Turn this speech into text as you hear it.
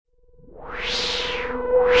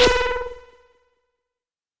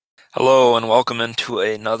Hello and welcome into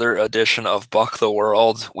another edition of Buck the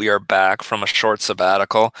World. We are back from a short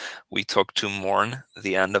sabbatical we took to mourn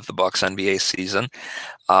the end of the Bucks NBA season.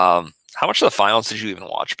 How much of the finals did you even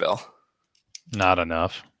watch, Bill? Not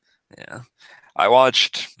enough. Yeah, I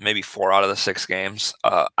watched maybe 4 out of the 6 games.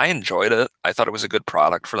 I enjoyed it. I thought it was a good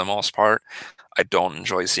product for the most part. I don't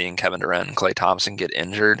enjoy seeing Kevin Durant and Klay Thompson get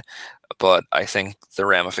injured, but I think the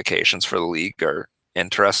ramifications for the league are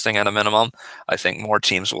interesting at a minimum. I think more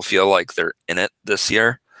teams will feel like they're in it this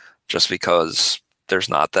year just because there's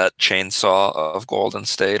not that chainsaw of Golden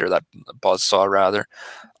State or that buzzsaw rather.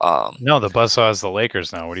 Um, No, the buzzsaw is the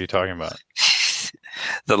Lakers now. What are you talking about?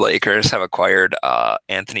 the Lakers have acquired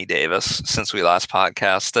Anthony Davis since we last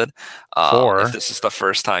podcasted. If Four. this is the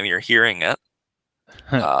first time you're hearing it,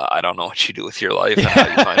 I don't know what you do with your life and how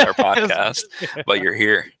you find our podcast, but you're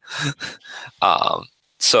here. um,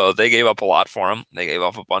 so they gave up a lot for him. They gave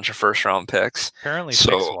up a bunch of first round picks. Apparently, pick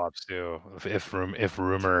So swaps too. If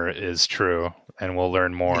rumor is true, and we'll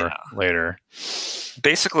learn more yeah, later.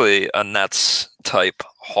 basically a Nets type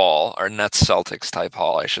haul or Nets Celtics type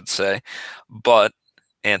haul, I should say. But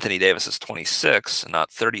Anthony Davis is 26,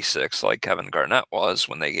 not 36, like Kevin Garnett was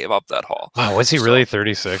when they gave up that haul. Wow, was he So really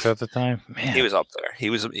 36 at the time? Man, he was up there.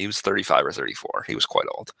 He was 35 or 34. He was quite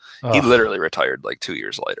old. He ugh. literally retired like 2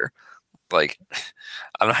 years later. Like,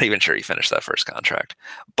 I'm not even sure he finished that first contract.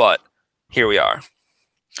 But here we are.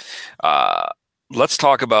 Uh, let's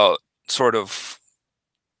talk about sort of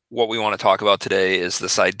what we want to talk about today is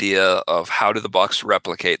this idea of how do the Bucks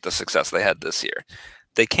replicate the success they had this year.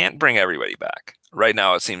 They can't bring everybody back. Right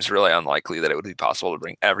now, it seems really unlikely that it would be possible to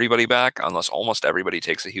bring everybody back unless almost everybody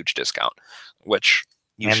takes a huge discount, which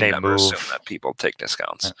you And should they never assume move, that people take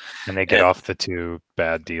discounts. and they get And off the two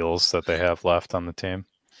bad deals that they have left on the team.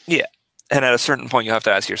 yeah, and at a certain point, you have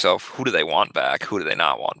to ask yourself, who do they want back? Who do they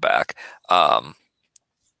not want back? Um,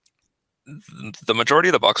 the majority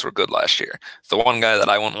of the Bucks were good last year. The one guy that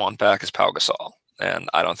I wouldn't want back is Pau Gasol, and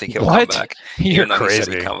I don't think he'll come What? back, You're even though he said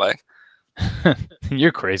he'd crazy. come back.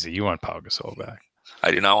 You're crazy. You want Pau Gasol back?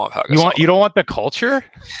 I do not want Pau You Gasol want? You back. don't want the culture?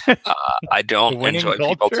 I The don't winning enjoy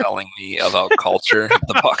people culture? telling me about culture.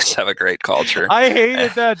 The Bucks have a great culture. I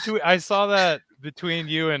hated that tweet. I saw that between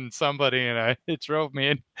you and somebody, and it drove me.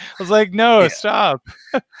 And I was like, "No, Yeah. stop!"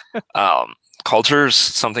 Culture is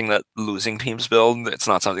something that losing teams build. It's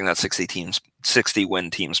not something that 60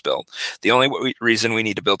 win teams build. The only reason we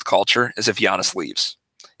need to build culture is if Giannis leaves.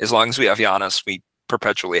 As long as we have Giannis, we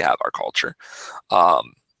perpetually have our culture.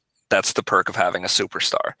 That's the perk of having a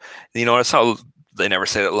superstar. You notice how they never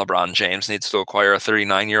say that LeBron James needs to acquire a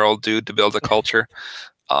 39-year-old dude to build a culture.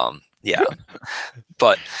 Yeah,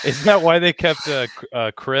 but Isn't that why they kept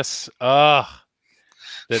Chris?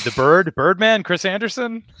 The Birdman, Chris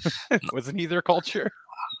Anderson, wasn't he their culture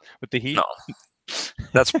with the Heat? no,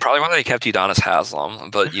 that's probably why they kept Udonis Haslem.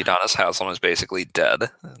 But Udonis Haslem is basically dead.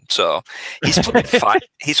 So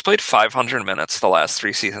he's played 500 minutes the last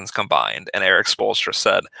 3 seasons combined, and Eric Spoelstra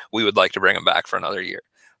said we would like to bring him back for another year.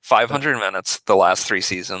 500 minutes the last 3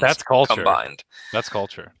 seasons That's culture. combined. That's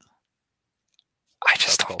culture. I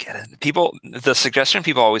just don't get it. The suggestion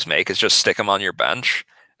people always make is just stick him on your bench,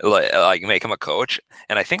 like make him a coach.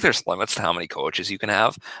 And I think there's limits to how many coaches you can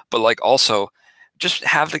have, but like also just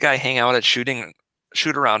have the guy hang out at shoot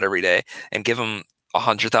around every day and give him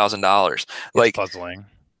 $100,000. It's Like puzzling.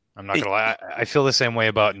 I'm not gonna lie. I feel the same way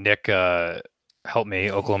about Nick. Help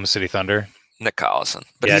me, Oklahoma City Thunder. Nick Collison,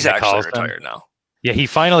 but Yeah, he's Nick actually Collison. retired now. Yeah, he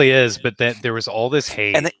finally is, but then there was all this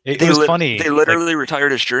hate. And It was funny. They literally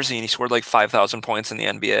retired his jersey, and he scored like 5,000 points in the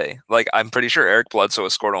NBA. Like I'm pretty sure Eric Bledsoe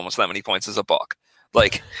has scored almost that many points as a Buck.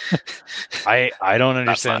 Like I don't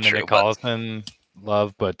that's not understand the true, Nick but Collison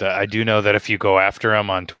love, but I do know that if you go after him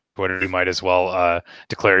on Twitter, you might as well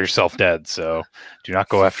declare yourself dead. So do not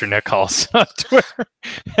go after Nick Collison on Twitter.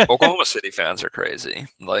 Oklahoma City fans are crazy.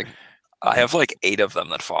 Like I have like 8 of them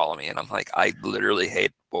that follow me, and I'm like, I literally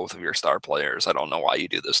hate both of your star players. I don't know why you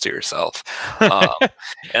do this to yourself.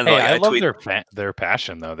 And Hey, like I I love tweet, their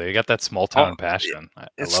passion though. They got that small oh, town passion. I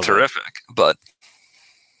it's love terrific, but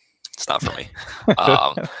it's not for me.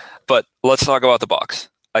 Um, but let's talk about the Bucks.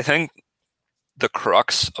 I think the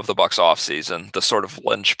crux of the Bucks offseason, the sort of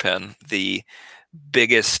linchpin, the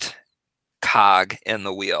biggest cog in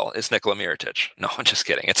the wheel is Nikola Mirotic. No, I'm just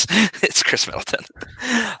kidding. It's Chris Middleton.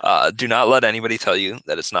 Do not let anybody tell you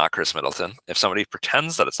that it's not Chris Middleton. If somebody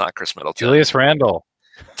pretends that it's not Chris Middleton, Julius Randle.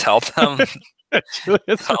 tell them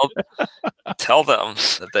Julius tell, tell them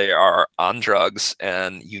that they are on drugs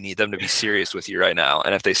and you need them to be serious with you right now.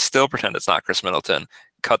 And if they still pretend it's not Chris Middleton,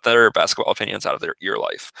 cut their basketball opinions out of your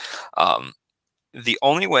life. The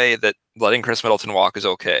only way that letting Chris Middleton walk is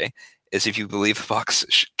okay is if you believe the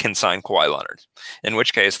Bucks can sign Kawhi Leonard, in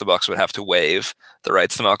which case the Bucks would have to waive the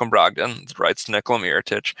rights to Malcolm Brogdon, the rights to Nikola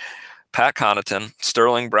Mirotic, Pat Connaughton,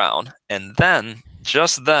 Sterling Brown, and then,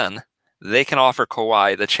 just then, they can offer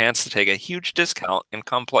Kawhi the chance to take a huge discount and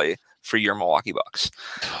come play for your Milwaukee Bucks.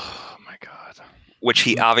 Oh my God. Which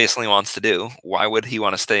he obviously wants to do. Why would he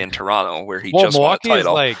want to stay in Toronto where he just won a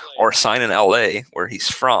title, or sign in LA where he's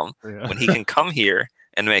from, when he can come here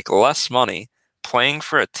and make less money playing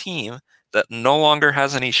for a team that no longer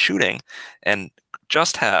has any shooting and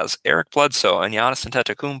just has Eric Bledsoe and Giannis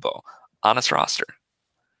Antetokounmpo on its roster?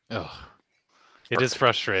 Oh, it is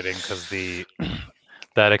frustrating because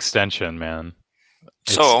that extension, man.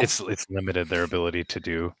 It's limited their ability to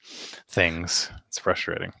do things. It's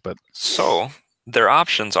frustrating, but so their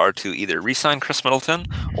options are to either re-sign Chris Middleton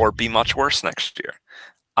or be much worse next year.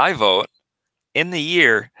 I vote in the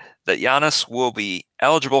year that Giannis will be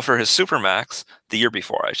eligible for his Supermax, the year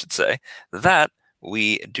before, I should say, that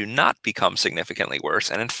we do not become significantly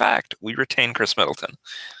worse, and in fact, we retain Chris Middleton.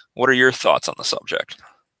 What are your thoughts on the subject?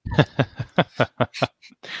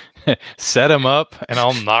 Set him up and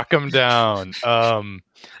I'll knock him down.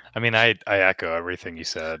 I mean, I echo everything you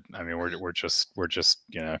said. I mean, we're just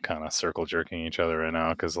kind of circle jerking each other right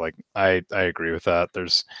now because like I agree with that.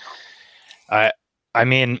 I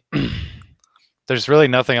mean, there's really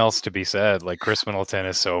nothing else to be said. Like Chris Middleton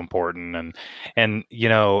is so important, and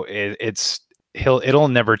it'll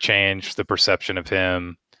never change the perception of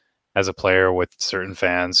him as a player with certain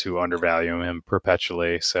fans who undervalue him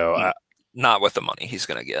perpetually. So not with the money he's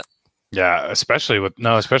going to get. Yeah, especially with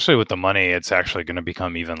the money, it's actually going to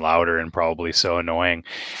become even louder and probably so annoying.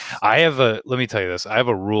 Let me tell you this. I have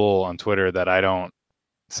a rule on Twitter that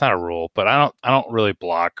it's not a rule, but I don't really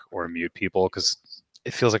block or mute people because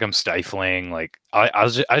it feels like I'm stifling. Like I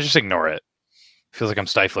just ignore it. It feels like I'm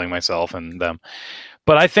stifling myself and them.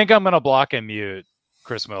 But I think I'm going to block and mute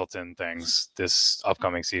Chris Middleton things this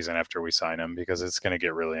upcoming season after we sign him because it's going to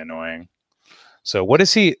get really annoying. So what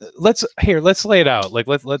is he? Let's lay it out. Like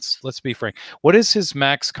let's be frank. What is his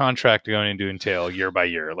max contract going to entail year by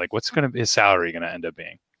year? Like what's his salary going to end up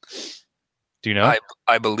being? Do you know?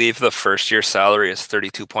 I believe the first year salary is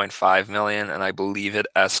 $32.5 million, and I believe it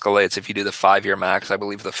escalates if you do the 5-year max. I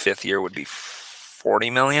believe the 5th year would be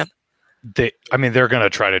 $40 million. They're going to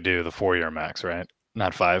try to do the 4-year max, right?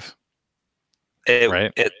 Not 5.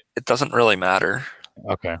 Right? It doesn't really matter.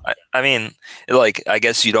 Okay. I mean, like, I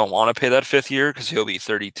guess you don't want to pay that 5th year because he'll be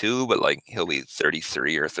 32, but like he'll be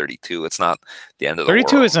 33 or 32. It's not the end of the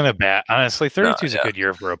 32 world. isn't a bad. Honestly, 32 is a good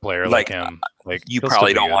year for a player like him. Like you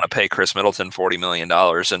probably don't want to pay Chris Middleton $40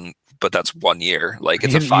 million, but that's 1 year. Like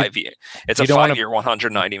it's a 5-year. It's a 5-year,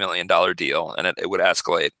 $190 million deal, and it would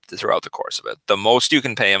escalate throughout the course of it. The most you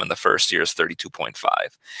can pay him in the first year is 32.5.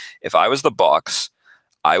 If I was the Bucks,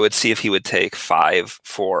 I would see if he would take 5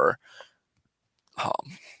 for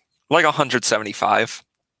like 175.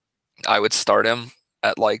 I would start him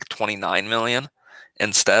at like 29 million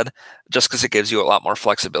instead, just because it gives you a lot more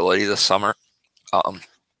flexibility this summer.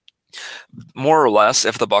 More or less,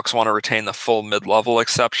 if the Bucks want to retain the full mid-level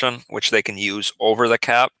exception, which they can use over the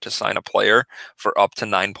cap to sign a player for up to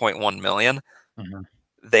 9.1 million,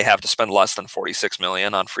 they have to spend less than 46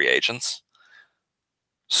 million on free agents.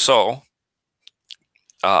 So,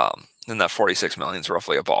 and that 46 million is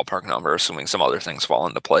roughly a ballpark number, assuming some other things fall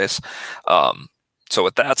into place. So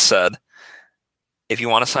with that said, if you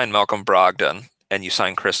want to sign Malcolm Brogdon and you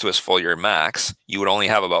sign Chris to his full year max, you would only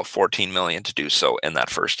have about 14 million to do so in that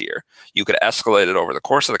first year. You could escalate it over the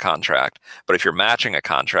course of the contract, but if you're matching a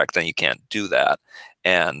contract, then you can't do that.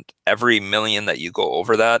 And every million that you go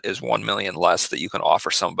over that is 1 million less that you can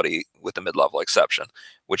offer somebody with the mid-level exception,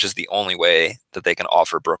 which is the only way that they can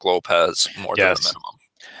offer Brook Lopez more than a minimum.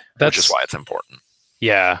 Which is why it's important.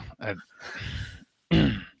 Yeah,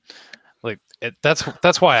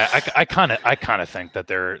 that's why I kind of think that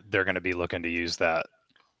they're going to be looking to use that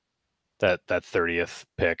 30th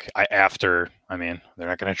pick after. I mean, they're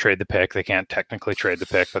not going to trade the pick. They can't technically trade the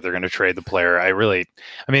pick, but they're going to trade the player. I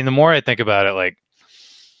mean, the more I think about it, like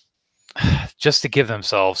just to give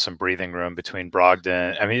themselves some breathing room between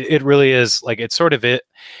Brogdon. I mean, it really is like it's sort of it.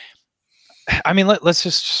 I mean, let's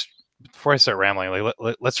just. Before I start rambling,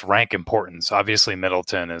 let's rank importance. Obviously,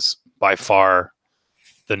 Middleton is by far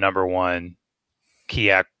the number one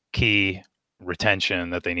key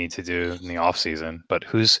retention that they need to do in the offseason. But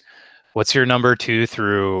what's your number 2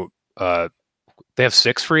 through? They have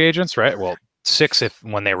 6 free agents, right? Well, 6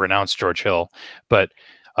 when they renounce George Hill. But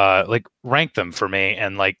like rank them for me,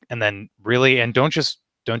 and then really, and don't just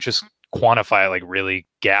quantify it. Like really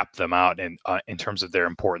gap them out in terms of their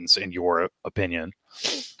importance in your opinion.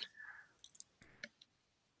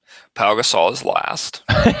 Pau Gasol is last.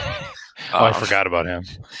 I forgot about him.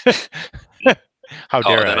 How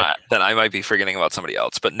dare I? Then I might be forgetting about somebody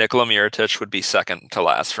else. But Nikola Mirotic would be second to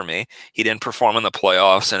last for me. He didn't perform in the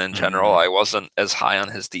playoffs, and in general, I wasn't as high on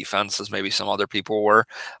his defense as maybe some other people were.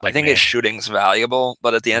 Like I think me. his shooting's valuable,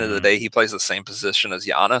 but at the end of the day, he plays the same position as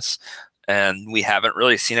Giannis. And we haven't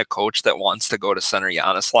really seen a coach that wants to go to center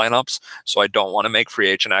Giannis lineups. So I don't want to make free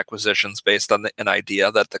agent acquisitions based on an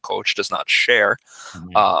idea that the coach does not share.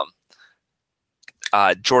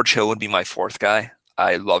 George Hill would be my fourth guy.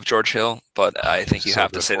 I love George Hill, but I think you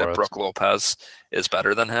have to say that Brook Lopez is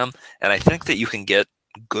better than him. And I think that you can get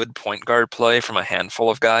good point guard play from a handful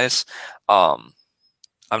of guys.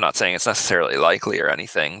 I'm not saying it's necessarily likely or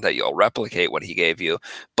anything that you'll replicate what he gave you,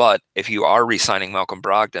 but if you are re-signing Malcolm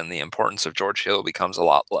Brogdon, the importance of George Hill becomes a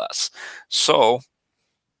lot less. So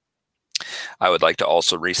I would like to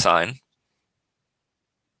also re-sign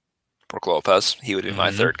Brook Lopez. He would be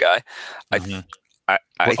my third guy. So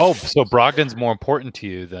Brogdon's more important to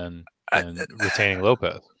you than retaining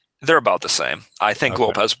Lopez? They're about the same. I think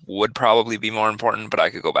Lopez would probably be more important, but I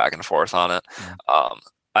could go back and forth on it.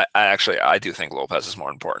 I do think Lopez is more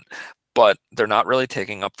important, but they're not really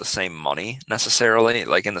taking up the same money necessarily.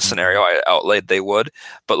 Like in the scenario I outlaid, they would,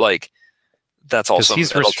 but like that's also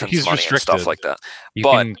Middleton's money and stuff like that. You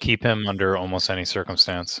can keep him under almost any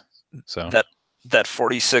circumstance. So that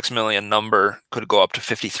 46 million number could go up to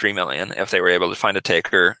 53 million if they were able to find a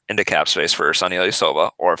taker into cap space for Sonny Ilyasova,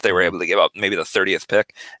 or if they were able to give up maybe the 30th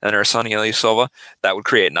pick and enter Sonny Ilyasova, that would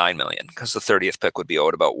create 9 million because the 30th pick would be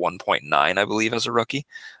owed about 1.9, I believe, as a rookie.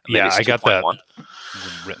 Maybe I got that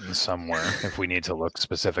written somewhere if we need to look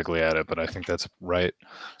specifically at it, but I think that's right.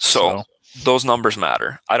 So those numbers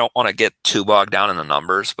matter. I don't want to get too bogged down in the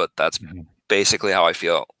numbers, but that's basically how I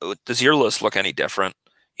feel. Does your list look any different?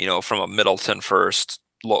 You know, from a Middleton first,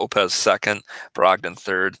 Lopez second, Brogdon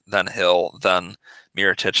third, then Hill, then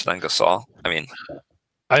Mirotic, then Gasol. I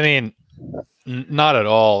mean, not at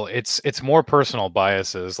all. It's more personal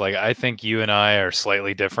biases. Like I think you and I are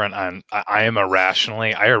slightly different. I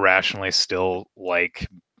irrationally still like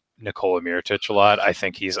Nikola Mirotic a lot. I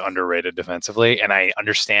think he's underrated defensively, and I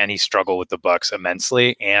understand he struggled with the Bucks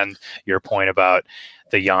immensely. And your point about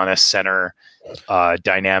the Giannis center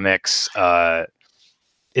dynamics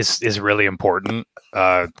is really important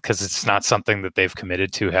because it's not something that they've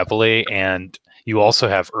committed to heavily. And you also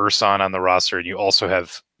have Ersan on the roster, and you also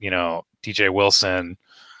have, DJ Wilson,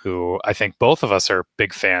 who I think both of us are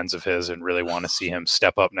big fans of his and really want to see him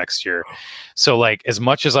step up next year. So like, as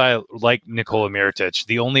much as I like Nikola Mirotic,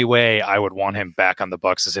 the only way I would want him back on the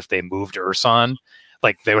Bucks is if they moved Ersan.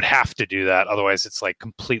 Like they would have to do that. Otherwise it's like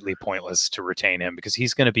completely pointless to retain him because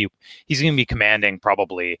he's going to be commanding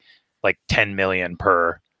probably like 10 million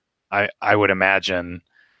per, I would imagine,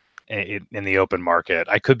 in the open market.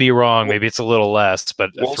 I could be wrong. Maybe it's a little less, but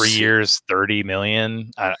 3 years, 30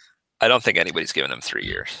 million. I don't think anybody's given him 3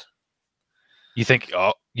 years. You think?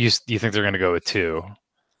 You think they're going to go with 2?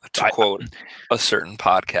 To quote a certain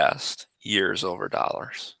podcast, years over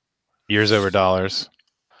dollars. Years over dollars.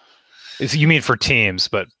 You mean for teams,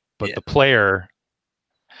 but yeah. The player,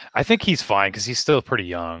 I think he's fine because he's still pretty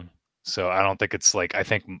young. So I don't think it's like, I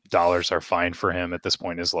think dollars are fine for him at this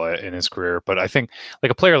point in his career. But I think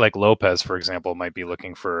like a player like Lopez, for example, might be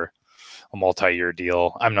looking for a multi-year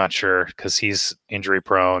deal. I'm not sure because he's injury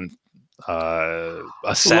prone. A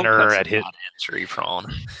center Lopez at hit injury prone.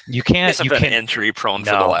 You can't. He's been injury prone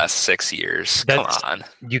for the last 6 years. Come on.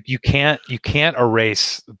 You can't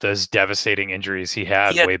erase those devastating injuries he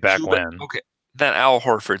had way back when. Okay. Then Al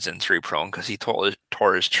Horford's injury prone because he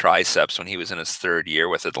tore his triceps when he was in his 3rd year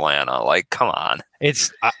with Atlanta. Like, come on.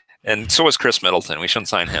 And so was Chris Middleton. We shouldn't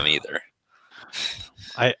sign him either.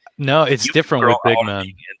 It's different with big men.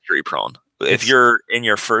 Injury prone. If you're in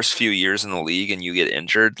your first few years in the league and you get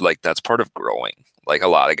injured, like that's part of growing. Like a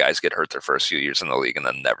lot of guys get hurt their first few years in the league and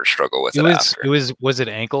then never struggle with it after. Was it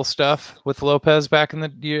ankle stuff with Lopez back in the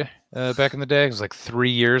day? It was like 3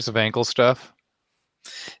 years of ankle stuff.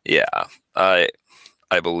 Yeah, I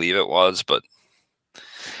believe it was, but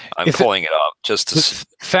I'm pulling it up just to see.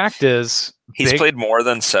 Fact is, he's played more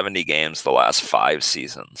than 70 games the last 5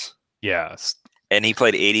 seasons. Yes. And he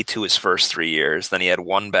played 82 his first 3 years. Then he had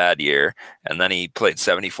 1 bad year, and then he played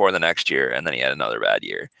 74 the next year, and then he had another bad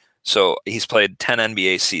year. So he's played 10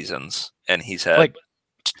 NBA seasons, and he's had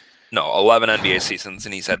 11 NBA seasons,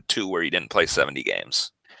 and he's had 2 where he didn't play 70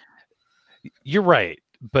 games. You're right,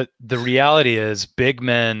 but the reality is, big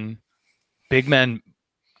men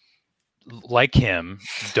like him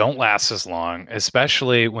don't last as long,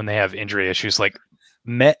 especially when they have injury issues. Like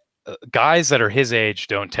guys that are his age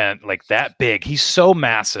don't tend like that big. He's so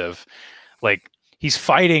massive. Like he's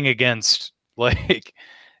fighting against like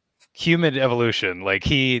human evolution. Like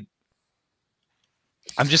I'm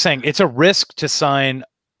just saying it's a risk to sign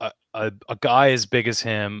a guy as big as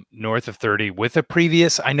him, north of 30, with a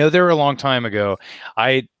previous. I know they were a long time ago.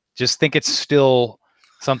 I just think it's still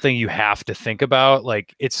something you have to think about.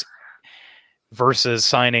 Like it's versus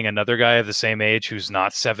signing another guy of the same age who's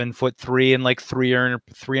not 7'3" and like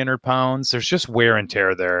 300 pounds. There's just wear and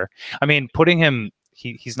tear there. I mean, putting him,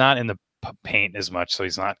 he's not in the paint as much, so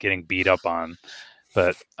he's not getting beat up on.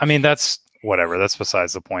 But I mean, that's whatever. That's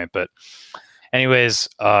besides the point. But anyways,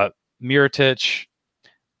 Mirotic,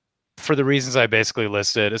 for the reasons I basically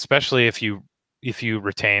listed, especially if you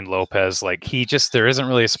retain Lopez, like there isn't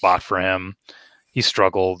really a spot for him. He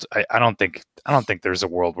struggled. I don't think there's a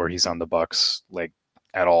world where he's on the Bucks like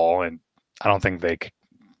at all, and I don't think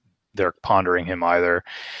they're pondering him either.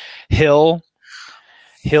 Hill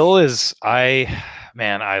is I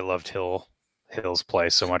loved Hill's play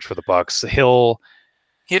so much for the Bucks. He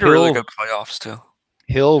had a really good playoffs too.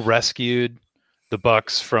 Hill rescued the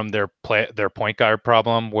Bucks from their point guard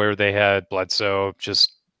problem, where they had Bledsoe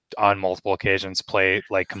just on multiple occasions play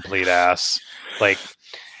like complete ass, like,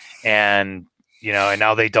 and and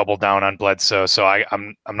now they double down on Bledsoe. So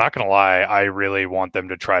I'm not gonna lie, I really want them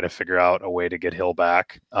to try to figure out a way to get Hill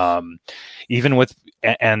back. Even with,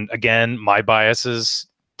 and again, my biases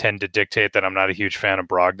tend to dictate that I'm not a huge fan of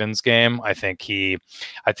Brogdon's game. I think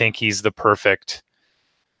he's the perfect.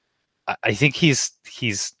 I think he's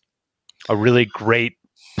a really great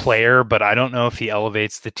player, but I don't know if he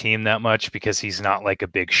elevates the team that much because he's not like a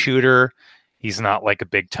big shooter. He's not like a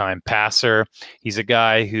big time passer. He's a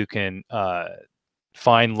guy who can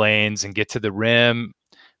find lanes and get to the rim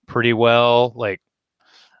pretty well. Like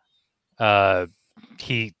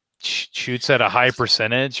he shoots at a high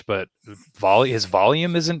percentage, but his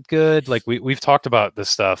volume isn't good. Like we've talked about this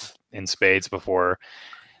stuff in spades before.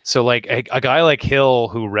 So like a guy like Hill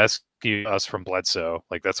who rescued us from Bledsoe,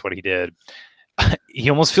 like that's what he did. He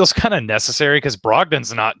almost feels kind of necessary because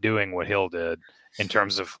Brogdon's not doing what Hill did in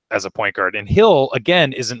terms of as a point guard. And Hill,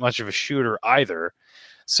 again, isn't much of a shooter either.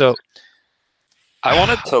 So I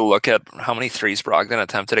wanted to look at how many threes Brogdon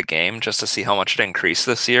attempted a game just to see how much it increased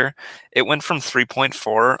this year. It went from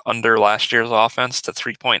 3.4 under last year's offense to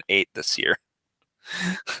 3.8 this year.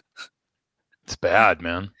 It's bad,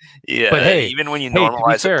 man. Yeah, but hey, even when you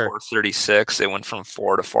normalize it for 36, it went from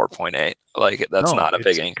 4 to 4.8. Like that's not a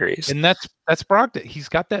big increase. And that's Brogdon. He's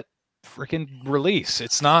got that freaking release.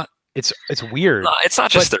 It's weird. No, it's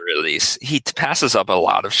not just the release. He passes up a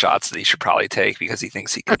lot of shots that he should probably take because he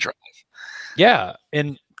thinks he can drive. Yeah,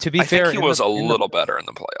 and to be fair, he was a little better in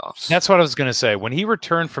the playoffs. That's what I was going to say. When he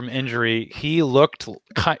returned from injury, he looked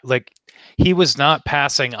like he was not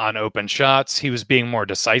passing on open shots. He was being more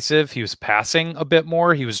decisive. He was passing a bit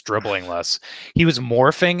more. He was dribbling less. He was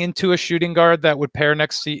morphing into a shooting guard that would pair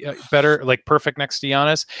next to better, like perfect next to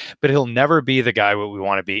Giannis, but he'll never be the guy what we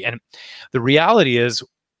want to be. And the reality is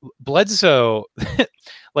Bledsoe,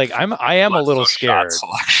 like I am a little scared.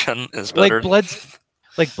 Selection is better.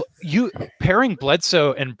 Like you pairing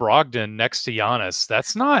Bledsoe and Brogdon next to Giannis,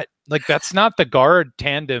 that's not the guard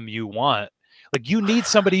tandem you want. Like you need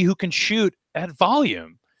somebody who can shoot at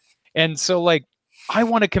volume. And so like I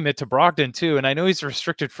want to commit to Brogdon too. And I know he's a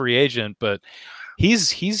restricted free agent, but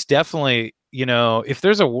he's definitely, if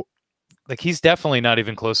there's he's definitely not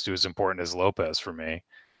even close to as important as Lopez for me.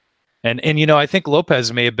 And I think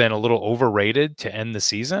Lopez may have been a little overrated to end the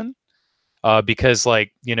season because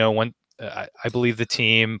when I believe the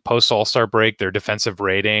team post All-Star break, their defensive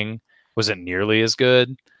rating wasn't nearly as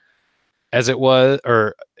good as it was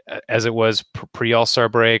pre All-Star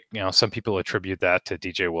break. Some people attribute that to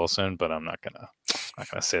DJ Wilson, but I'm not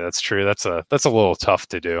gonna say that's true. That's a little tough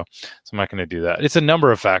to do, so I'm not gonna do that. It's a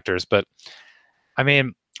number of factors, but I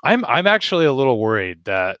mean, I'm actually a little worried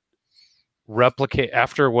that replicate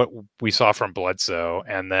after what we saw from Bledsoe,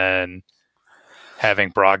 and then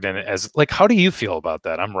having Brogdon as how do you feel about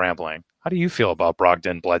that? I'm rambling. How do you feel about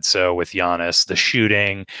Brogdon, Bledsoe with Giannis, the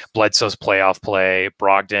shooting, Bledsoe's playoff play,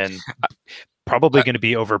 Brogdon probably going to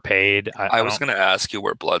be overpaid? I was going to ask you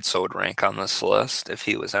where Bledsoe would rank on this list if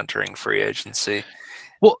he was entering free agency.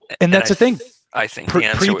 Well, and that's the thing. I think the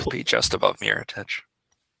answer would be just above Mirotic.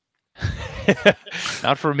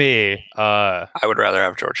 Not for me. I would rather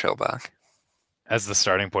have George Hill back as the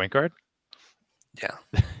starting point guard. Yeah.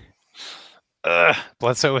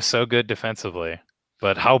 Bledsoe was so good defensively.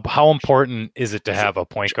 But how important is it to have a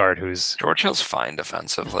point guard who's... George Hill's fine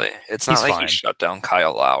defensively. It's not like he shut down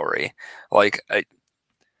Kyle Lowry. Unless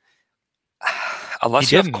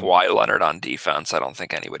you have Kawhi Leonard on defense, I don't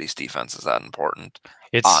think anybody's defense is that important.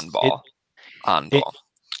 On ball.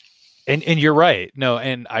 And you're right. No,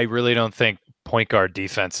 and I really don't think point guard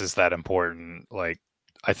defense is that important. Like,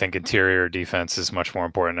 I think interior defense is much more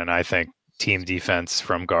important, and I think team defense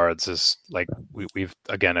from guards is like we've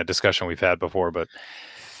again a discussion we've had before. But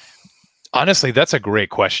honestly, that's a great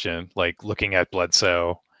question. Like looking at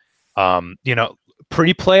Bledsoe,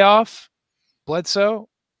 pre-playoff Bledsoe,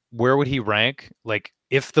 where would he rank? Like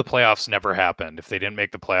if the playoffs never happened, if they didn't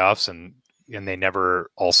make the playoffs and they never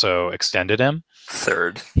also extended him,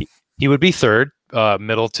 Third. He would be third.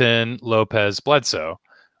 Middleton, Lopez, Bledsoe.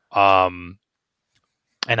 And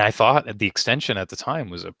I thought the extension at the time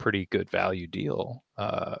was a pretty good value deal.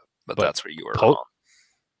 But that's where you were wrong.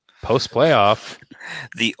 Post playoff.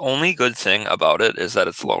 The only good thing about it is that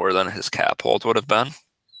it's lower than his cap hold would have been.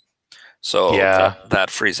 So yeah,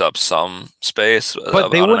 that frees up some space, but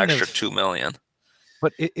about an extra $2 million.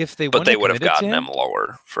 But if they would have gotten him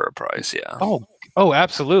lower for a price, yeah. Oh,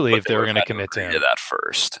 absolutely. But if they were going to commit to him, that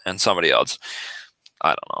first, and somebody else, I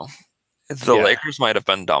don't know. The Lakers might have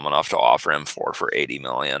been dumb enough to offer him for $80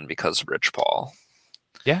 million because of Rich Paul.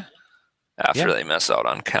 Yeah. After they miss out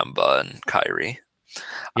on Kemba and Kyrie.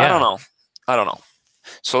 Yeah. I don't know.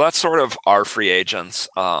 So that's sort of our free agents.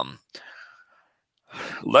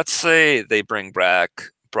 Let's say they bring back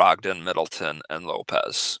Brogdon, Middleton, and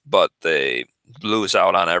Lopez, but they lose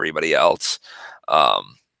out on everybody else.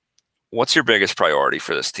 What's your biggest priority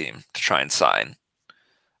for this team to try and sign?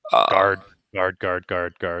 Guard.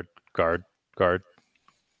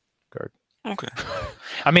 Okay.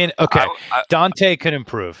 I mean, okay. Dante could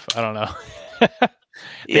improve. I don't know.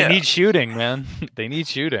 They need shooting, man. They need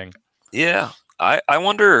shooting. Yeah. I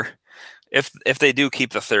wonder if they do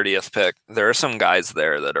keep the 30th pick, there are some guys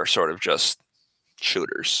there that are sort of just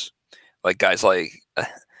shooters. Like guys like,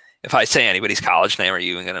 if I say anybody's college name, are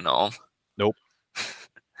you even going to know them? Nope.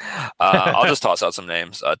 I'll just toss out some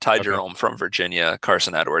names. Ty Jerome from Virginia,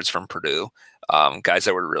 Carson Edwards from Purdue. Guys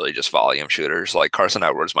that were really just volume shooters. Like Carson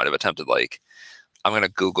Edwards might have attempted I'm going to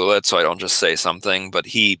Google it so I don't just say something, but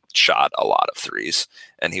he shot a lot of threes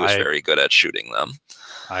and he was very good at shooting them.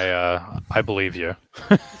 I believe you.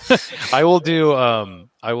 I will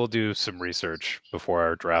do some research before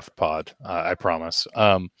our draft pod. I promise.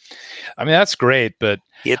 I mean, that's great, but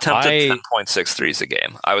he attempted 10.6 threes a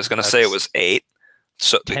game. I was going to say it was 8.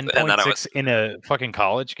 So 10.6 in a fucking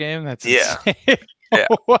college game. That's yeah. Yeah.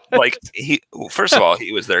 Like first of all,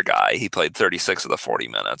 he was their guy. He played 36 of the 40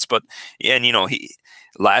 minutes, but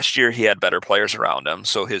last year he had better players around him.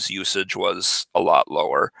 So his usage was a lot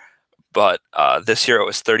lower, but this year it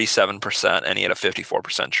was 37% and he had a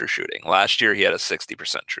 54% true shooting. Last year he had a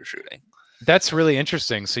 60% true shooting. That's really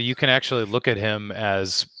interesting. So you can actually look at him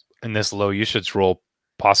as in this low usage role,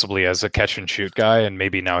 possibly as a catch and shoot guy. And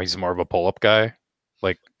maybe now he's more of a pull-up guy.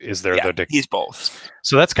 Like, is there he's both.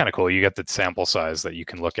 So that's kind of cool. You get the sample size that you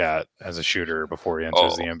can look at as a shooter before he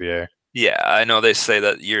enters the NBA. Yeah, I know they say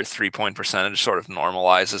that your 3-point percentage sort of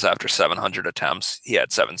normalizes after 700 attempts. He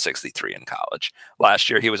had 763 in college. Last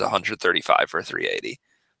year, he was 135 for 380.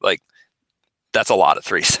 Like, that's a lot of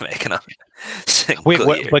threes to make in a single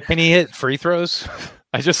year. But can he hit free throws?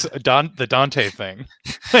 The Dante thing.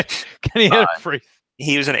 Can he hit a free?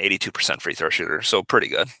 He was an 82% free throw shooter, so pretty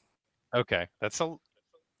good. Okay, that's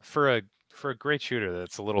for a great shooter.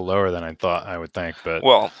 That's a little lower than I thought I would think. But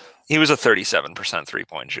he was a 37%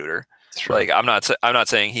 3-point shooter. Like I'm not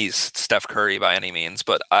saying he's Steph Curry by any means,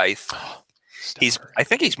 but I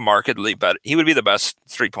think he's markedly better. He would be the best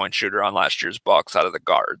 3-point shooter on last year's Bucks out of the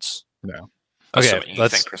guards. No. Okay,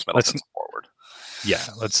 let's Chris Middleton's forward. Yeah,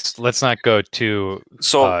 let's not go too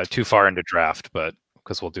far into draft, but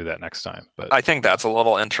because we'll do that next time. But I think that's a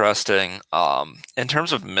little interesting. In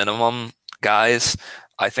terms of minimum guys,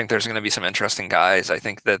 I think there's going to be some interesting guys. I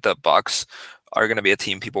think that the Bucks are going to be a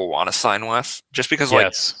team people want to sign with, just because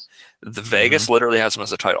the Vegas literally has them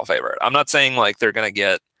as a title favorite. I'm not saying they're going to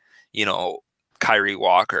get, Kyrie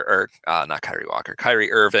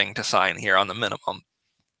Irving to sign here on the minimum.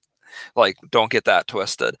 Don't get that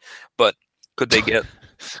twisted. But could they get?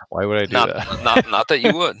 Why would I do that? Not that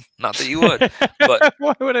you would. Not that you would. But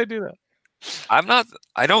why would I do that?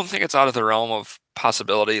 I don't think it's out of the realm of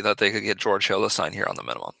possibility that they could get George Hill to sign here on the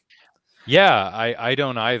minimum. Yeah, I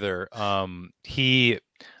don't either.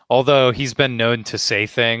 Although he's been known to say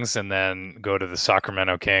things and then go to the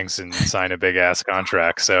Sacramento Kings and sign a big ass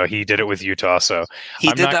contract. So he did it with Utah. So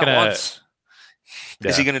he did that once. Yeah.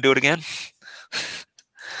 Is he going to do it again?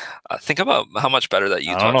 Think about how much better that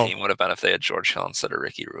Utah team would have been if they had George Hill instead of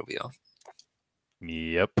Ricky Rubio.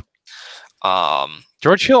 Yep.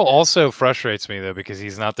 George Hill also frustrates me though, because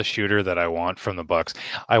he's not the shooter that I want from the Bucks.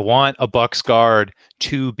 I want a Bucks guard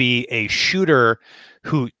to be a shooter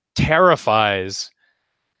who terrifies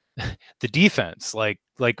the defense, like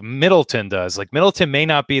Middleton does. Like Middleton may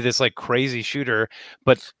not be this like crazy shooter,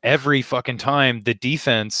 but every fucking time the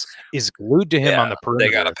defense is glued to him Yeah, on the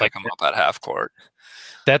they got to perimeter. pick him up at half court.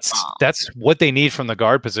 That's what they need from the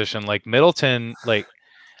guard position. Like Middleton,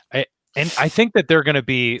 I think that they're going to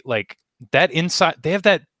be like that inside. They have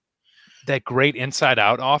that great inside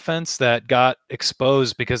out offense that got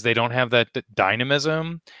exposed because they don't have that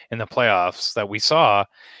dynamism in the playoffs that we saw.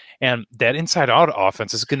 And that inside out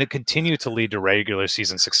offense is going to continue to lead to regular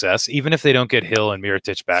season success, even if they don't get Hill and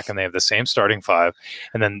Mirotic back and they have the same starting five.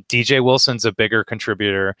 And then DJ Wilson's a bigger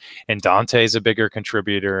contributor, and Dante's a bigger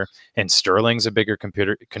contributor, and Sterling's a bigger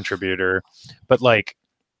contributor. But like,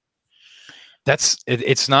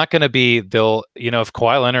 it's not going to be, if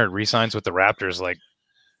Kawhi Leonard resigns with the Raptors, like,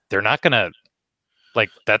 they're not going to, like,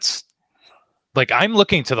 that's like, I'm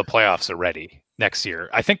looking to the playoffs already next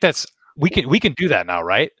year. I think we can do that now,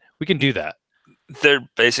 right? We can do that. They're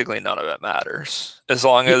basically none of it matters as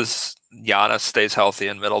long as Giannis stays healthy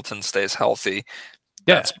and Middleton stays healthy.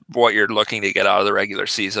 That's what you're looking to get out of the regular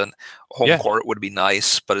season. Home court would be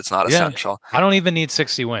nice, but it's not essential. I don't even need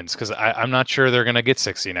 60 wins because I'm not sure they're going to get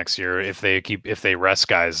 60 next year if they rest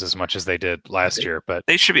guys as much as they did last year. But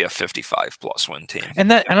they should be a 55 plus win team,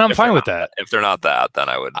 and I'm fine with that. If they're not that, then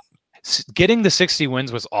I would. Getting the 60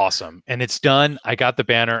 wins was awesome, and it's done. I got the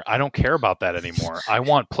banner. I don't care about that anymore. I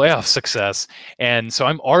want playoff success, and so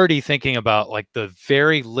I'm already thinking about like the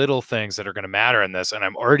very little things that are going to matter in this. And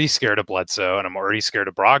I'm already scared of Bledsoe, and I'm already scared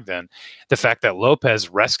of Brogdon. The fact that Lopez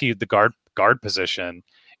rescued the guard position,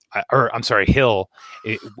 Hill,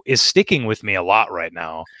 is sticking with me a lot right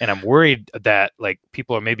now, and I'm worried that like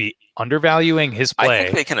people are maybe undervaluing his play. I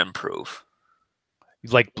think they can improve.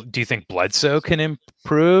 Like, do you think Bledsoe can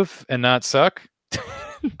improve and not suck?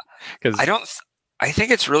 Because I think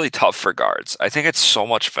it's really tough for guards. I think it's so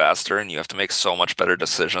much faster and you have to make so much better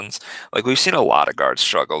decisions. Like, we've seen a lot of guards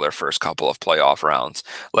struggle their first couple of playoff rounds.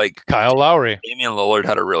 Like Kyle Lowry. Damian Lillard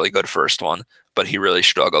had a really good first one, but he really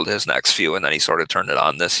struggled his next few, and then he sort of turned it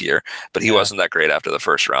on this year. But he wasn't that great after the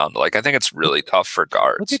first round. Like, I think it's really tough for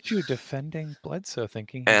guards. Look at you defending Bledsoe,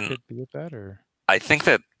 thinking he could be better. I think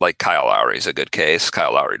that like Kyle Lowry is a good case.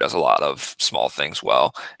 Kyle Lowry does a lot of small things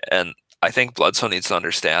well, and I think Bledsoe needs to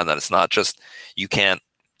understand that it's not just you can't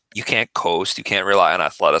coast, you can't rely on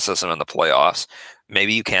athleticism in the playoffs.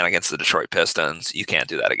 Maybe you can against the Detroit Pistons. You can't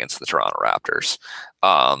do that against the Toronto Raptors.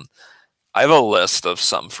 I have a list of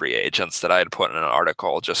some free agents that I had put in an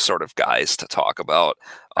article, just sort of guys to talk about.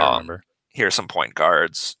 I remember. Here's some point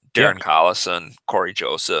guards: Darren Collison, Corey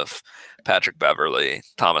Joseph, Patrick Beverley,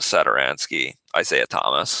 Thomas Satoransky, Isaiah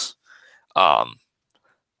Thomas.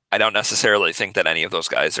 I don't necessarily think that any of those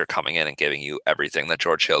guys are coming in and giving you everything that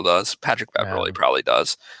George Hill does. Patrick Beverley probably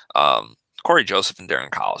does. Corey Joseph and Darren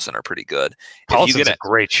Collison are pretty good. Collison's a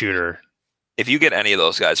great shooter. If you get any of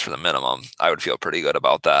those guys for the minimum, I would feel pretty good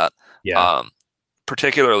about that. Yeah.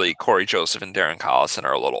 Particularly Corey Joseph and Darren Collison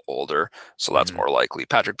are a little older, so that's more likely.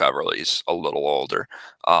 Patrick Beverley's a little older.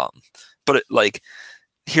 But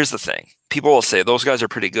here's the thing. People will say those guys are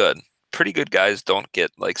pretty good. Pretty good guys don't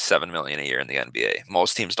get like $7 million a year in the NBA.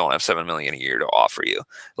 Most teams don't have $7 million a year to offer you.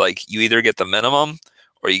 Like, you either get the minimum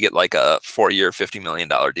or you get like a 4-year, $50 million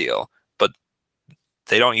deal. But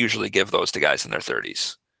they don't usually give those to guys in their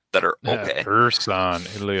 30s that are okay. Ersan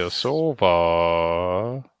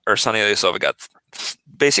Ilyasova got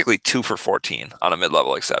basically 2 for 14 on a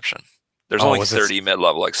mid-level exception. There's only 30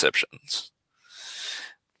 mid-level exceptions.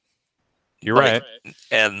 You're right.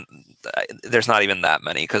 And there's not even that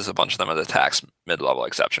many because a bunch of them are the tax mid-level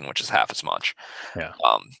exception, which is half as much. Yeah.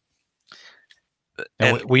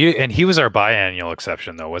 And he was our biannual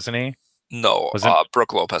exception, though, wasn't he? No.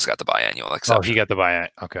 Brook Lopez got the biannual exception. Oh, he got the biannual.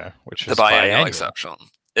 Okay. Which is the biannual exception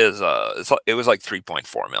is it was like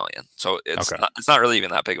 3.4 million. So it's not really even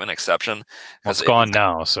that big of an exception. Well, it's gone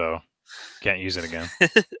now, so can't use it again.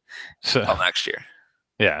 So next year.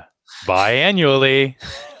 Yeah. Biannually.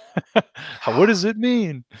 What does it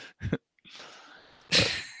mean?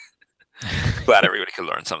 Glad everybody could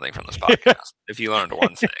learn something from this podcast. If you learned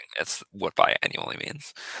one thing, it's what biannually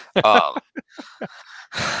means.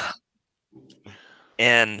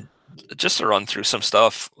 And just to run through some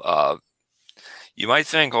stuff, you might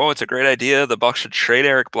think, oh, it's a great idea. The Bucks should trade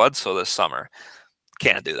Eric Bledsoe this summer.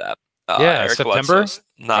 Can't do that. Eric September? Bledsoe's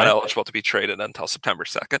not eligible to be traded until September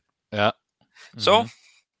 2nd. Yeah. So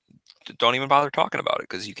don't even bother talking about it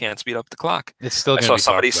because you can't speed up the clock. It's still. I saw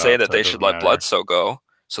somebody say that they should let Bledsoe go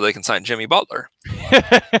so they can sign Jimmy Butler.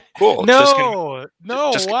 Cool.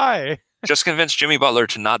 Why? Just convince Jimmy Butler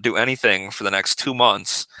to not do anything for the next 2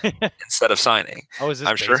 months instead of signing. Oh, is this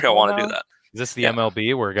I'm sure he'll want to do that. Is this the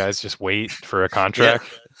MLB where guys just wait for a contract?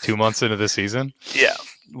 2 months into the season? Yeah,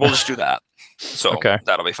 we'll just do that. So Okay.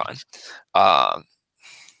 that'll be fine.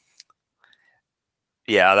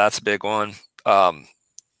 Yeah, that's a big one.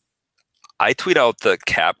 I tweet out the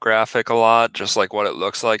cap graphic a lot, just like what it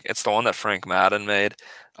looks like. It's the one that Frank Madden made.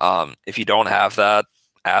 If you don't have that,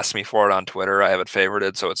 ask me for it on Twitter. I have it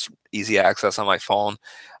favorited, so it's easy access on my phone.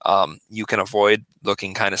 You can avoid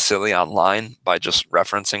looking kind of silly online by just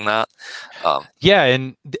referencing that. Yeah,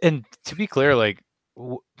 and to be clear, like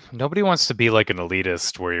nobody wants to be like an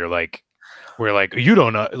elitist where you're like, you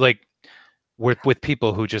don't know, like with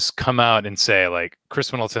people who just come out and say like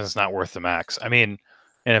Chris Middleton's not worth the max. I mean,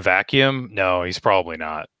 in a vacuum, no, he's probably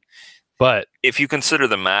not. But if you consider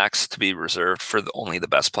the max to be reserved for only the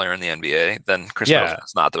best player in the NBA, then Chris Middleton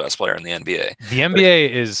is not the best player in the NBA. The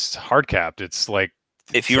NBA is hard capped. It's like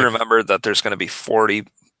if you remember that there's going to be 40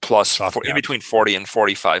 plus, in between 40 and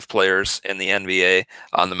 45 players in the NBA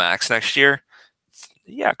on the max next year.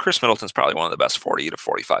 Yeah, Chris Middleton's probably one of the best 40 to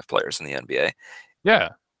 45 players in the NBA. Yeah.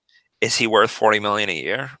 Is he worth $40 million a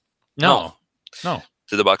year? No.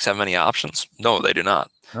 Do the Bucks have many options? No, they do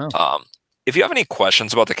not. No. If you have any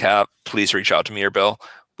questions about the cap, please reach out to me or Bill.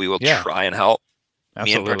 We will try and help.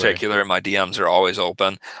 Absolutely. Me in particular, my DMs are always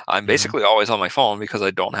open. I'm basically always on my phone because I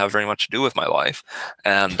don't have very much to do with my life.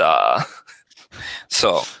 And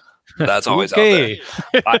so that's always out there.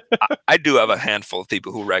 I do have a handful of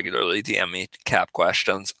people who regularly DM me cap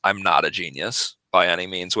questions. I'm not a genius by any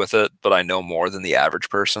means with it, but I know more than the average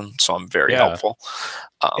person, so I'm very helpful.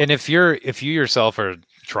 And if you yourself are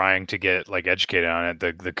trying to get like educated on it,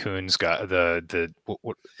 the Coons got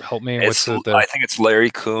what help me. What's I think it's Larry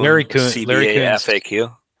Coon. CBA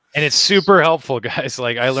FAQ, and it's super helpful, guys.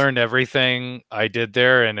 Like I learned everything I did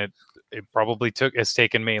there, and it probably it's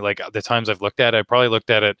taken me like the times I've looked at it. I probably looked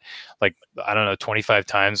at it like I don't know 25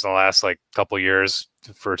 times in the last like couple years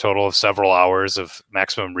for a total of several hours of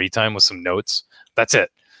maximum read time with some notes. That's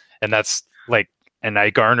it, and that's like, and I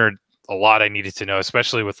garnered a lot I needed to know,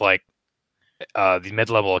 especially with like the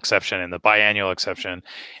mid-level exception and the biannual exception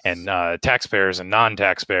and taxpayers and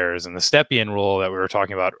non-taxpayers and the Stepien rule that we were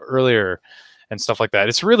talking about earlier and stuff like that.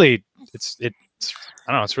 It's really, it's I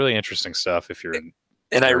don't know, it's really interesting stuff if you're in.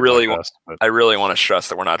 And I really want to stress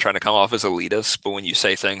that we're not trying to come off as elitists, but when you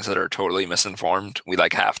say things that are totally misinformed, we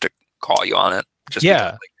like have to call you on it. Just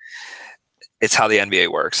because, like, it's how the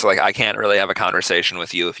NBA works. Like I can't really have a conversation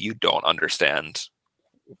with you if you don't understand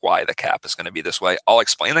why the cap is going to be this way. I'll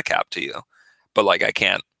explain the cap to you, but like I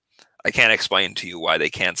can't explain to you why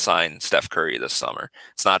they can't sign Steph Curry this summer.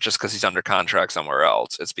 It's not just because he's under contract somewhere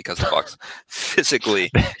else. It's because the Bucks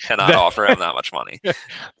physically cannot offer him that much money.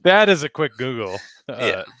 That is a quick Google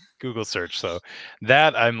search. So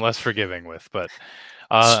that I'm less forgiving with. But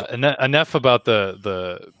enough about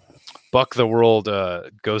the Buck the World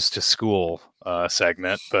goes to school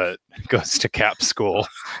segment, but goes to cap school.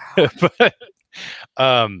 But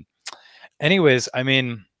anyways, I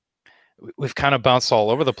mean, we've kind of bounced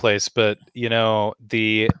all over the place, but you know,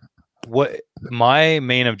 what my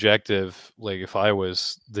main objective, like if I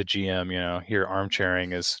was the GM, you know, here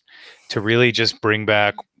armchairing, is to really just bring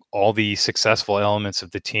back all the successful elements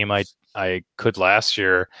of the team I could last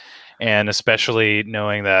year. And especially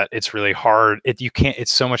knowing that it's really hard,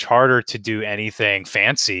 it's so much harder to do anything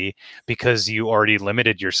fancy because you already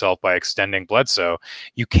limited yourself by extending Bledsoe.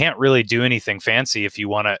 You can't really do anything fancy if you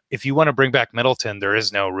want to bring back Middleton. There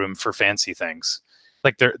is no room for fancy things.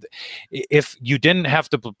 Like if you didn't have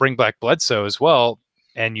to bring back Bledsoe as well,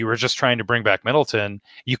 and you were just trying to bring back Middleton,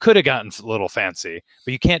 you could have gotten a little fancy,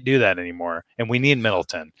 but you can't do that anymore. And we need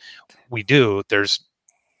Middleton. We do. There's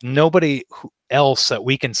nobody else that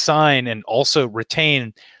we can sign and also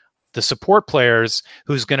retain the support players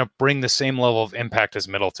who's going to bring the same level of impact as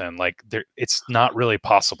Middleton. Like it's not really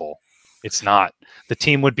possible. It's not. The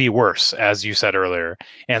team would be worse, as you said earlier,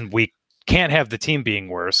 and we can't have the team being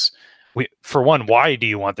worse. For one, why do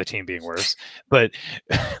you want the team being worse? But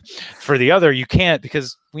for the other, you can't,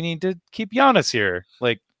 because we need to keep Giannis here.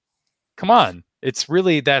 Like, come on. It's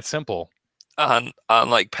really that simple. On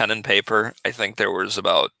like pen and paper, I think there was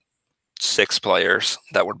about 6 players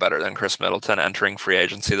that were better than Chris Middleton entering free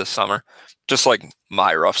agency this summer. Just like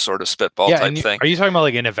my rough sort of spitball type thing. Are you talking about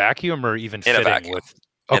like in a vacuum or even in fitting with?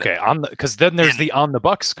 Okay, because then there's the on the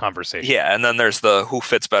Bucks conversation. Yeah, and then there's the who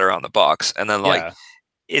fits better on the Bucks, and then like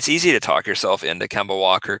it's easy to talk yourself into Kemba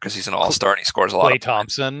Walker because he's an all-star and he scores a lot. Klay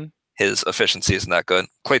Thompson, his efficiency isn't that good.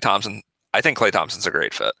 Klay Thompson, I think Klay Thompson's a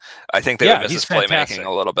great fit. I think they would miss his playmaking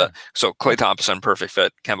a little bit. So Klay Thompson, perfect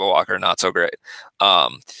fit. Kemba Walker, not so great.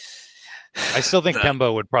 I still think then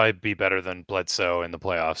Kemba would probably be better than Bledsoe in the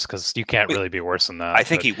playoffs because you can't really be worse than that. I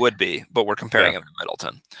think But he would be, but we're comparing yeah, him to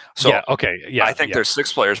Middleton. So yeah, okay, I yeah, think yeah. there's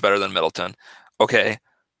 6 players better than Middleton. Okay,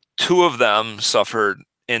 2 of them suffered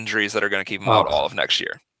injuries that are going to keep them out all Oh of next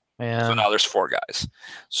year. So man, now there's 4 guys.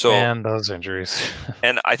 So, man, those injuries.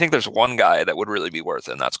 and I think there's one guy that would really be worth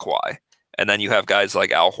it, and that's Kawhi. And then you have guys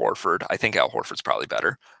like Al Horford. I think Al Horford's probably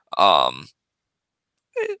better. Um,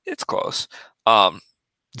 it's close. Um,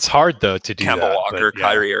 It's hard though to do Kemba that, but Walker, yeah,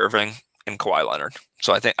 Kyrie Irving, and Kawhi Leonard.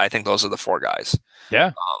 So I think those are the 4 guys.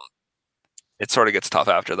 yeah. It sort of gets tough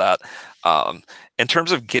after that. In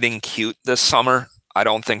terms of getting cute this summer, I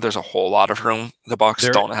don't think there's a whole lot of room. The Bucks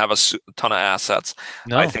There, don't have a ton of assets.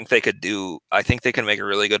 I no, think they could do. I think they can make a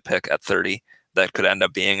really good pick at 30 that could end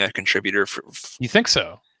up being a contributor. you think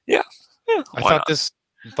so? Yeah, yeah. I Why thought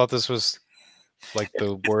not? this was like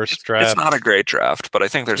the worst It's draft. not a great draft, but I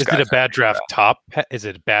think there's Is guys. it a bad draft top? Is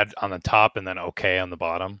it bad on the top and then okay on the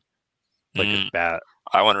bottom? Like Mm, a bad.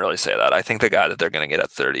 I wouldn't really say that. I think the guy that they're going to get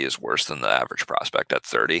at 30 is worse than the average prospect at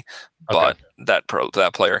 30, but Okay. that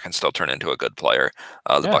player can still turn into a good player.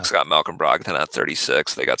 The Yeah. Bucks got Malcolm Brogdon at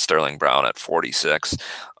 36. They got Sterling Brown at 46.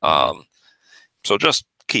 So just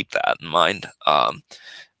keep that in mind.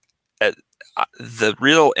 The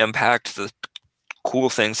real impact, the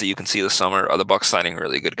cool things that you can see this summer are the Bucks signing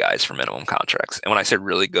really good guys for minimum contracts. And when I say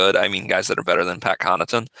really good, I mean guys that are better than Pat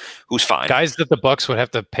Connaughton, who's fine. Guys that the Bucks would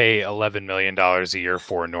have to pay $11 million a year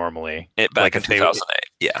for normally. Back in 2008.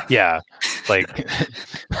 Yeah. Yeah. Like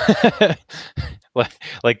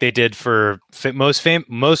like they did for most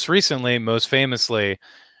famously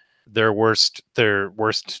their worst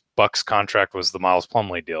Bucks contract was the Miles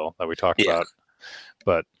Plumlee deal that we talked about.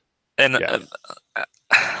 But and yeah.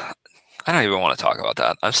 I don't even want to talk about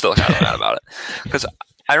that. I'm still kind of mad about it because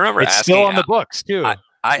I remember it's asking. Still on the books too.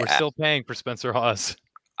 We're still paying for Spencer Hawes.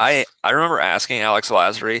 I remember asking Alex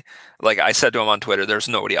Lazary, like I said to him on Twitter, there's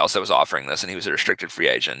nobody else that was offering this, and he was a restricted free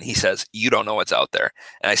agent. He says, "You don't know what's out there,"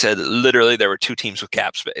 and I said, "Literally, there were 2 teams with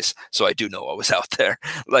cap space, so I do know what was out there."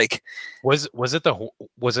 Like, was it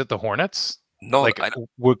the Hornets? No, like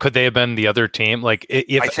could they have been the other team? Like,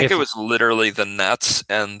 I think it was literally the Nets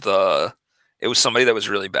and it was somebody that was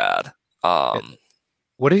really bad.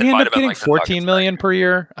 What did he end up getting? Like 14 million per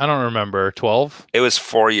year? I don't remember. 12? It was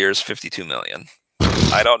 4 years, 52 million.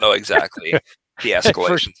 I don't know exactly the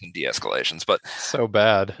escalations and de-escalations, but so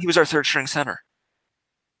bad. He was our 3rd string center.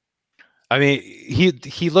 I mean,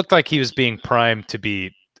 he looked like he was being primed to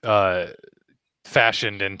be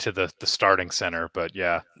fashioned into the starting center, but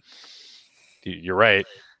yeah, you're right.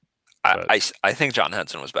 I think John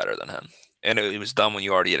Henson was better than him, and it was dumb when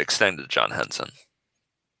you already had extended John Henson.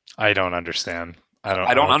 I don't understand. I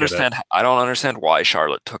don't understand. I don't understand why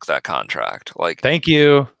Charlotte took that contract. Like, thank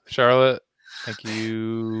you, Charlotte. Thank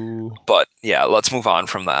you. But yeah, let's move on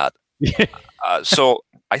from that. So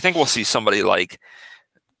I think we'll see somebody like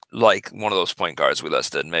one of those point guards we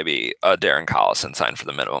listed, maybe Darren Collison sign for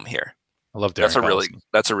the minimum here. I love Darren.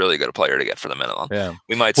 That's a really good player to get for the minimum. Yeah,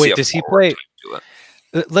 we might see. Wait, does he play?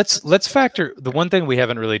 Let's factor the one thing we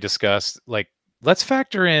haven't really discussed. Like, let's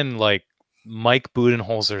factor in like Mike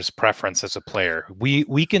Budenholzer's preference as a player.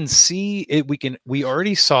 We can see it. We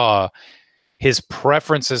already saw his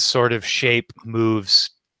preferences sort of shape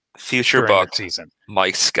moves. Future Buck season.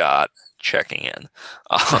 Mike Scott checking in.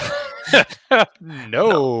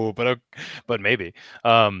 No, but maybe.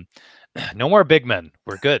 No more big men.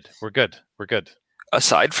 We're good.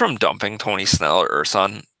 Aside from dumping Tony Snell or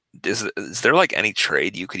Ersan, is there like any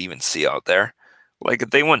trade you could even see out there?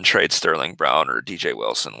 Like, they wouldn't trade Sterling Brown or DJ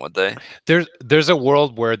Wilson, would they? There's a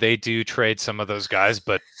world where they do trade some of those guys,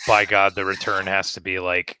 but by God, the return has to be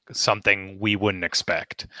like something we wouldn't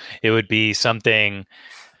expect. It would be something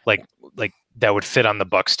like that would fit on the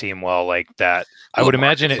Bucks team well, like that. I would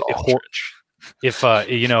imagine if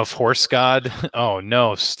Horse God. Oh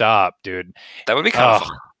no, stop, dude. That would be kind of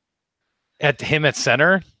fun. At him at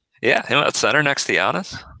center. Yeah, him at center next to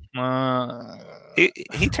Giannis.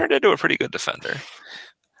 He turned into a pretty good defender.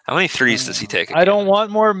 How many threes does he take? I don't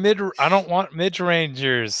want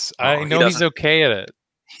mid-rangers. I know he's okay at it.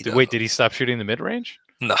 Wait, did he stop shooting the mid-range?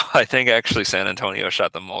 No, I think actually San Antonio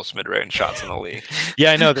shot the most mid-range shots in the league.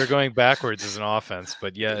 Yeah, I know they're going backwards as an offense,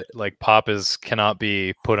 but yet like Pop cannot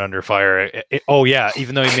be put under fire.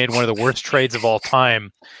 Even though he made one of the worst trades of all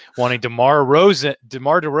time, wanting DeMar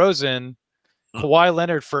DeRozan, Kawhi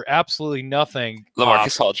Leonard for absolutely nothing.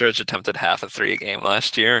 LaMarcus Aldridge attempted half a 3 a game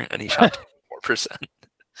last year, and he shot 4%.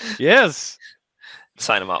 Yes.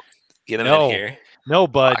 Sign him up. Get him in here. No,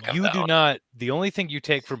 bud, you do not. The only thing you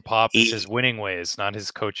take from Pop is his winning ways, not his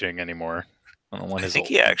coaching anymore. I don't know when I his think old.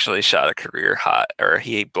 he actually shot a career high, or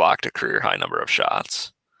he blocked a career high number of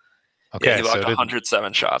shots. Yeah, he Okay, blocked so did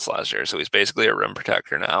 107 shots last year, so he's basically a rim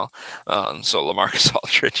protector now. So LaMarcus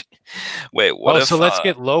Aldridge. Wait, what oh, if? so let's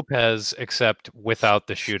get Lopez except without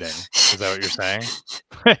the shooting. Is that what you're saying?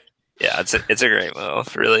 Yeah, it's a great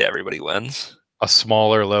move. Really, everybody wins. A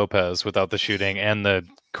smaller Lopez without the shooting and the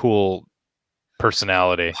cool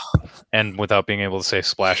personality, and without being able to say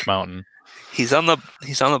Splash Mountain. He's on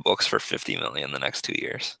the books for 50 million the next 2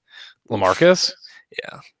 years. Oof. LaMarcus,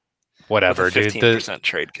 Yeah, with a whatever, dude. The 15%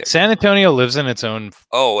 trade kick. San Antonio lives in its own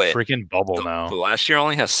Oh wait, freaking bubble the now. last year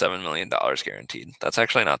only has $7 million guaranteed. That's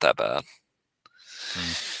actually not that bad.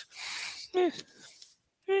 Hmm.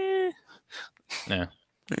 Eh. Yeah.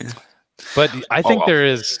 Yeah. But I think well. there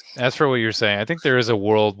is, as for what you're saying, I think there is a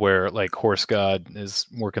world where like Horse God is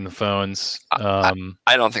working the phones. I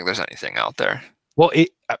don't think there's anything out there. Well,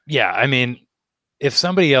 yeah, I mean, if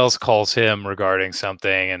somebody else calls him regarding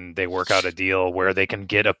something and they work out a deal where they can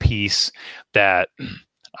get a piece that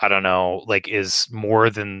I don't know, like is more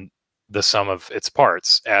than the sum of its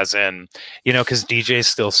parts, as in, because DJ's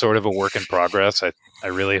still sort of a work in progress. I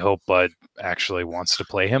really hope Bud actually wants to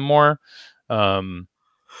play him more. I'm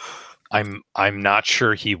not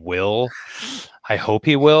sure he will. I hope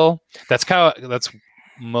he will. That's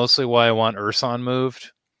mostly why I want Urson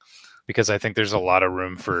moved, because I think there's a lot of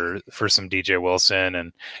room for some DJ Wilson,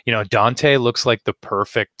 and Dante looks like the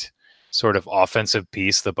perfect sort of offensive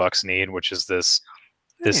piece the Bucks need, which is this.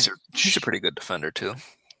 He's a pretty good defender too.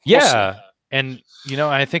 Yeah, and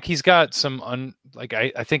I think he's got some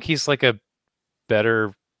I think he's like a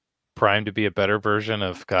better primed to be a better version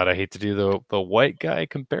of God. I hate to do the white guy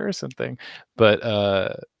comparison thing, but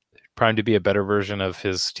primed to be a better version of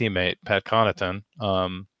his teammate Pat Connaughton.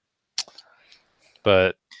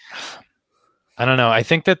 But I don't know. I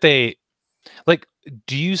think that they like.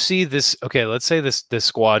 Do you see this? Okay, let's say this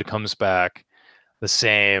squad comes back the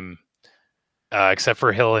same, except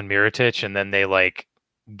for Hill and Mirotic, and then they like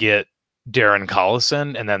get Darren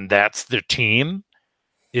Collison, and then that's their team.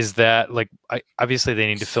 Is that like? Obviously, they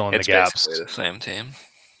need to fill in the gaps. It's basically the same team.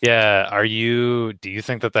 Yeah. Do you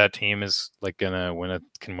think that team is like gonna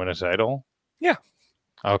can win a title? Yeah.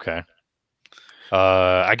 Okay.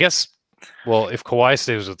 I guess. Well, if Kawhi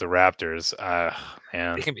stays with the Raptors,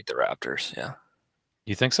 man, They can beat the Raptors. Yeah.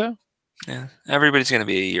 You think so? Yeah. Everybody's gonna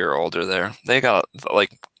be a year older there. They got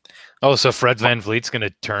like. Oh, so Fred VanVleet's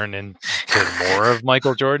gonna turn into more of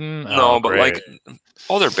Michael Jordan? No, but great. like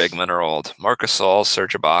all their big men are old. Marcus Gasol,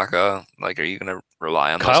 Serge Ibaka. Like, are you gonna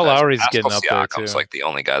rely on Kyle those guys? Lowry's getting up there too. Like the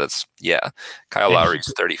only guy that's Kyle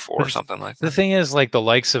Lowry's 34 or something like that. The thing is, like the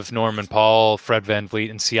likes of Norman Paul, Fred VanVleet,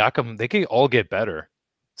 and Siakam, they could all get better.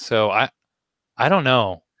 So I don't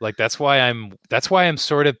know. Like that's why I'm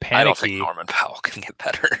sort of panicky. I don't think Norman Powell can get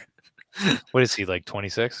better. What is he, like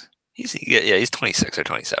 26? He's 26 or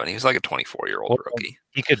 27. He was like a 24-year-old rookie.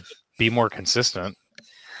 He could be more consistent.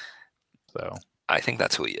 So I think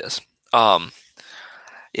that's who he is.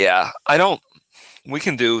 We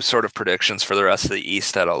can do sort of predictions for the rest of the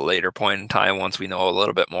East at a later point in time once we know a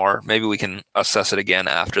little bit more. Maybe we can assess it again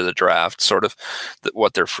after the draft, sort of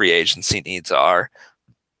what their free agency needs are.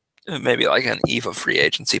 Maybe like an eve of free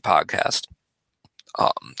agency podcast.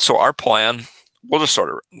 So our plan, we'll just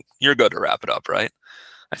you're good to wrap it up, right?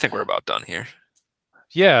 I think we're about done here.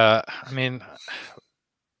 Yeah, I mean,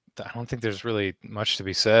 I don't think there's really much to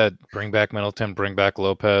be said. Bring back Middleton, bring back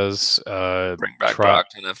Lopez, bring back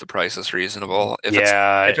Brogdon if the price is reasonable. If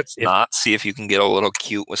it's not, see if you can get a little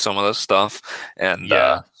cute with some of this stuff, and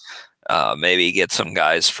maybe get some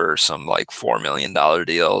guys for some like $4 million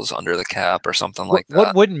deals under the cap or something like that.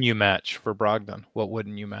 What wouldn't you match for Brogdon? What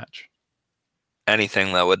wouldn't you match?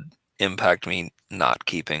 Anything that would impact me not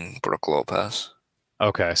keeping Brook Lopez.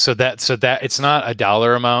 Okay, so that it's not a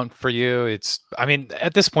dollar amount for you. It's, I mean,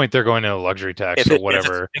 at this point they're going to a luxury tax or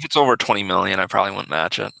whatever. If it's over 20 million, I probably wouldn't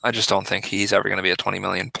match it. I just don't think he's ever going to be a 20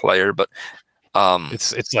 million player. But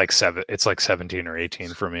it's like 17 or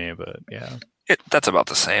 18 for me. But yeah, that's about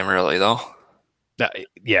the same, really, though.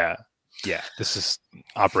 Yeah. This is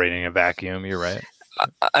operating a vacuum. You're right.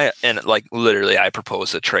 I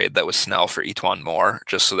proposed a trade that was Snell for Etuan Moore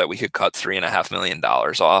just so that we could cut $3.5 million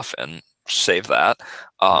off and save that.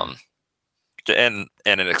 And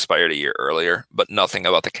it expired a year earlier, but nothing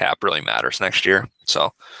about the cap really matters next year.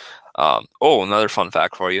 So, another fun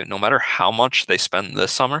fact for you: no matter how much they spend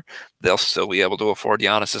this summer, they'll still be able to afford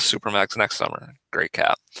Giannis' supermax next summer. Great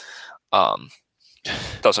cap.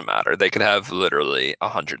 Doesn't matter. They could have literally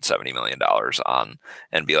 $170 million on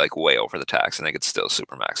and be like way over the tax, and they could still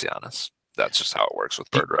supermax Giannis. that's just how it works with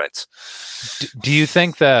bird rights. Do you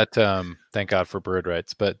think that? Thank God for bird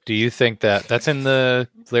rights. But do you think that that's in the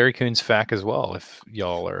Larry Coons FAQ as well? If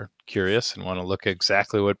y'all are curious and want to look at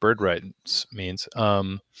exactly what bird rights means,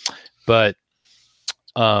 but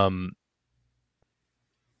I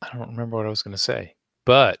don't remember what I was going to say.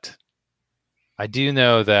 But I do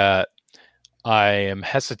know that I am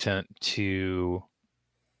hesitant to.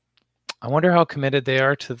 I wonder how committed they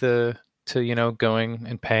are to going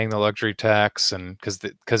and paying the luxury tax, and because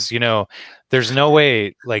there's no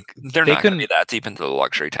way like They're they not going to couldn't. be that deep into the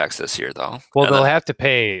luxury tax this year, though. Well, And they'll then have to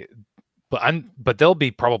pay, but they'll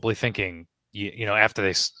be probably thinking after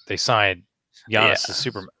they sign yeah, Giannis the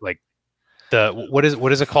super like the what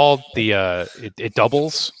is it called it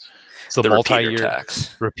doubles. It's the repeater multi-year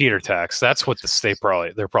tax. repeater tax. That's what they're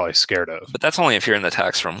probably scared of. But that's only if you're in the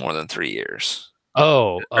tax for more than 3 years.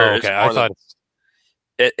 Oh, Or is okay. it I more thought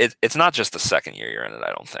it's not just the second year you're in it,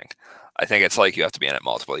 I don't think. I think it's like you have to be in it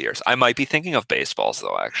multiple years. I might be thinking of baseballs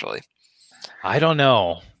though, actually. I don't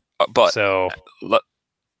know. But So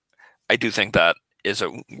I do think that is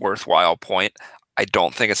a worthwhile point. I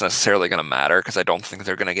don't think it's necessarily going to matter because I don't think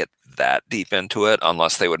they're going to get that deep into it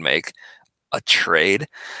unless they would make a trade.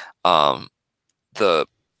 You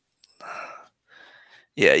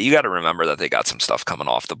got to remember that they got some stuff coming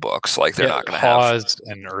off the books. Like they're not going to have Hawes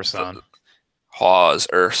and Ursan. Hawes,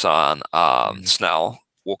 Ursan, Snell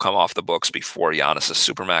will come off the books before Giannis's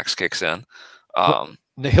supermax kicks in.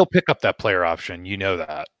 He'll pick up that player option. You know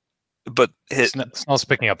that. But Snell's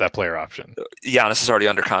picking up that player option. Giannis is already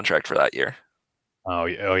under contract for that year. Oh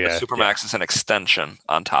yeah. The supermax is an extension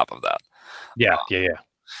on top of that. Yeah.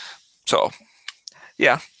 So,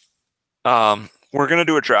 yeah. We're going to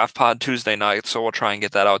do a draft pod Tuesday night, so we'll try and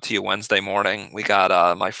get that out to you Wednesday morning. We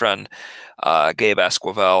got my friend Gabe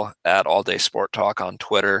Esquivel at All Day Sport Talk on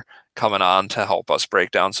Twitter coming on to help us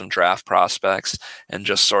break down some draft prospects and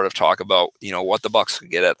just sort of talk about, what the Bucks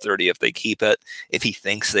could get at 30 if they keep it, if he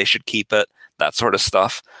thinks they should keep it, that sort of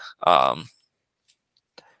stuff.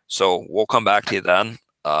 So we'll come back to you then.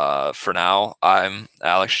 For now, I'm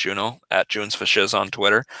Alex Juno at Junes Fashiz on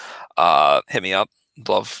Twitter. Hit me up.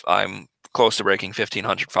 I'm close to breaking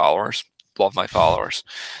 1,500 followers. Love my followers.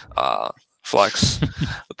 Flex.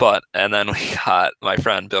 And then we got my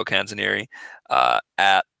friend Bill Canzanieri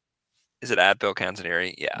is it at Bill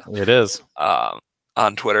Canzanieri? Yeah. It is.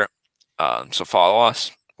 On Twitter. So follow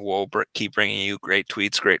us. We'll keep bringing you great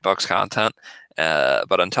tweets, great Bucks content.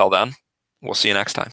 But until then, we'll see you next time.